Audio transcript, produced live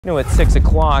At 6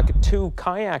 o'clock, two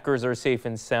kayakers are safe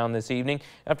and sound this evening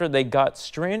after they got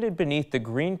stranded beneath the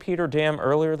Green Peter Dam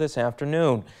earlier this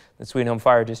afternoon. The Sweet Home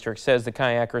Fire District says the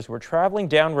kayakers were traveling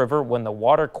downriver when the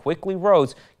water quickly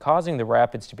rose, causing the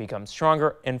rapids to become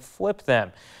stronger and flip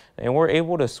them. They were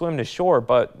able to swim to shore,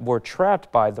 but were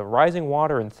trapped by the rising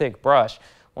water and thick brush.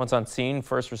 Once on scene,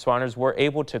 first responders were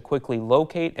able to quickly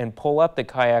locate and pull up the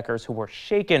kayakers who were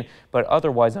shaken but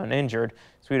otherwise uninjured.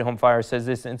 Sweet Home Fire says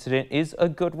this incident is a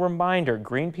good reminder.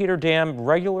 Green Peter Dam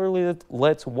regularly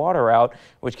lets water out,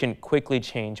 which can quickly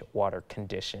change water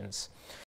conditions.